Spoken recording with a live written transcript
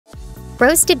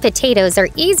Roasted potatoes are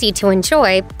easy to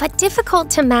enjoy, but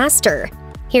difficult to master.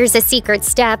 Here's a secret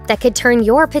step that could turn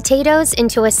your potatoes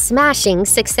into a smashing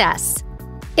success.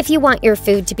 If you want your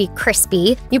food to be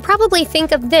crispy, you probably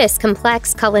think of this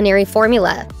complex culinary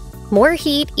formula. More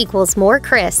heat equals more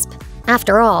crisp.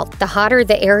 After all, the hotter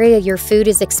the area your food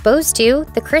is exposed to,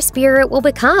 the crispier it will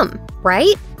become,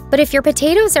 right? But if your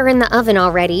potatoes are in the oven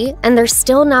already and they're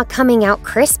still not coming out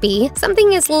crispy,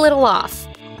 something is a little off.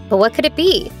 But what could it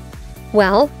be?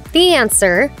 Well, the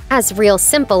answer, as Real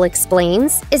Simple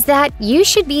explains, is that you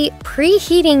should be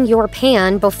preheating your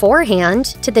pan beforehand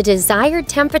to the desired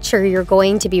temperature you're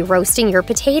going to be roasting your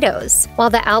potatoes. While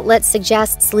the outlet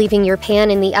suggests leaving your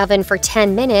pan in the oven for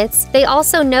 10 minutes, they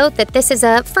also note that this is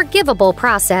a forgivable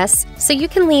process, so you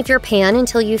can leave your pan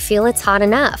until you feel it's hot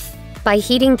enough. By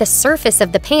heating the surface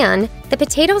of the pan, the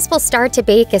potatoes will start to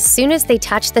bake as soon as they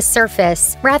touch the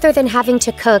surface, rather than having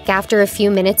to cook after a few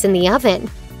minutes in the oven.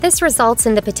 This results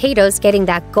in the potatoes getting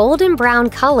that golden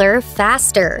brown color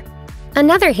faster.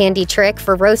 Another handy trick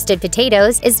for roasted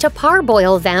potatoes is to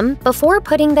parboil them before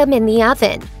putting them in the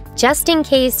oven. Just in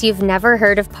case you've never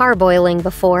heard of parboiling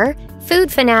before,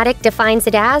 Food Fanatic defines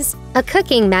it as a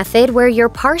cooking method where you're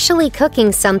partially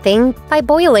cooking something by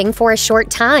boiling for a short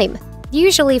time,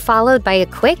 usually followed by a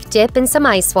quick dip in some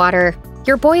ice water.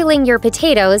 You're boiling your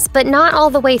potatoes, but not all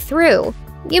the way through.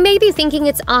 You may be thinking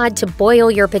it's odd to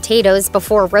boil your potatoes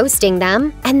before roasting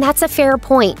them, and that's a fair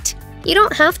point. You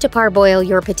don't have to parboil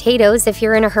your potatoes if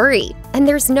you're in a hurry, and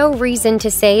there's no reason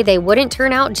to say they wouldn't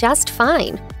turn out just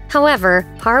fine. However,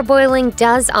 parboiling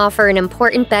does offer an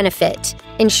important benefit,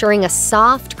 ensuring a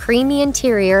soft, creamy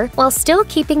interior while still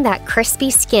keeping that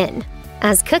crispy skin.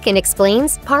 As Cookin'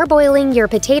 explains, parboiling your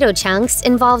potato chunks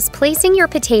involves placing your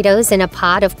potatoes in a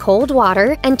pot of cold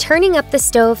water and turning up the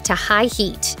stove to high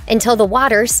heat until the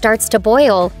water starts to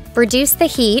boil. Reduce the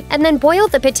heat and then boil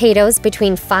the potatoes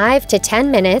between 5 to 10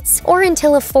 minutes or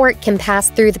until a fork can pass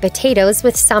through the potatoes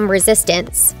with some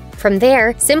resistance. From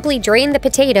there, simply drain the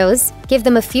potatoes, give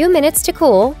them a few minutes to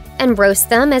cool, and roast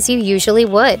them as you usually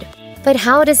would. But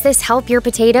how does this help your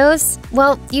potatoes?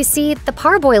 Well, you see, the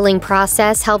parboiling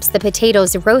process helps the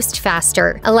potatoes roast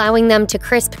faster, allowing them to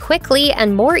crisp quickly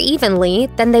and more evenly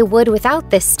than they would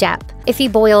without this step. If you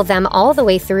boil them all the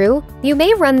way through, you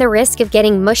may run the risk of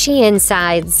getting mushy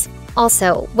insides.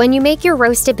 Also, when you make your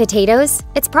roasted potatoes,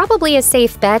 it's probably a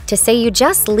safe bet to say you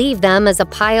just leave them as a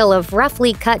pile of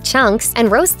roughly cut chunks and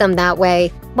roast them that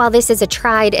way. While this is a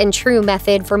tried and true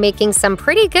method for making some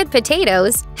pretty good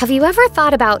potatoes, have you ever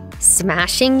thought about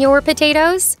smashing your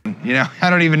potatoes? I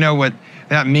don't even know what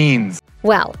that means.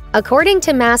 Well, according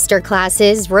to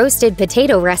Masterclass's roasted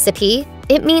potato recipe,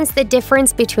 it means the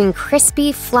difference between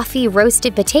crispy, fluffy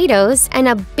roasted potatoes and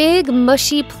a big,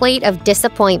 mushy plate of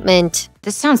disappointment.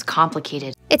 This sounds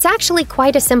complicated. It's actually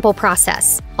quite a simple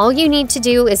process. All you need to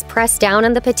do is press down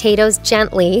on the potatoes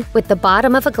gently with the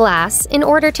bottom of a glass in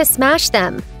order to smash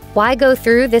them. Why go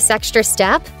through this extra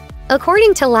step?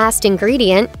 According to Last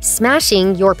Ingredient,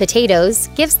 smashing your potatoes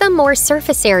gives them more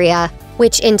surface area,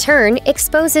 which in turn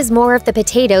exposes more of the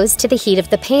potatoes to the heat of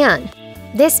the pan.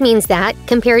 This means that,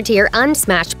 compared to your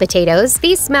unsmashed potatoes,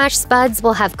 these smashed spuds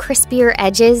will have crispier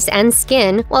edges and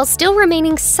skin while still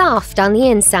remaining soft on the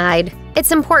inside.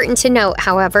 It's important to note,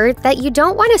 however, that you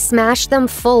don't want to smash them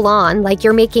full on like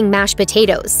you're making mashed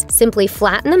potatoes. Simply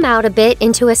flatten them out a bit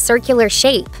into a circular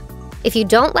shape. If you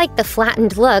don't like the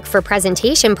flattened look for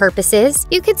presentation purposes,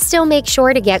 you could still make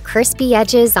sure to get crispy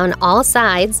edges on all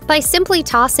sides by simply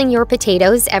tossing your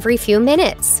potatoes every few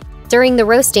minutes. During the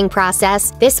roasting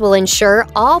process, this will ensure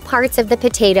all parts of the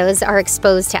potatoes are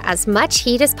exposed to as much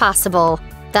heat as possible,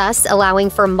 thus allowing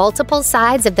for multiple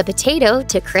sides of the potato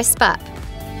to crisp up.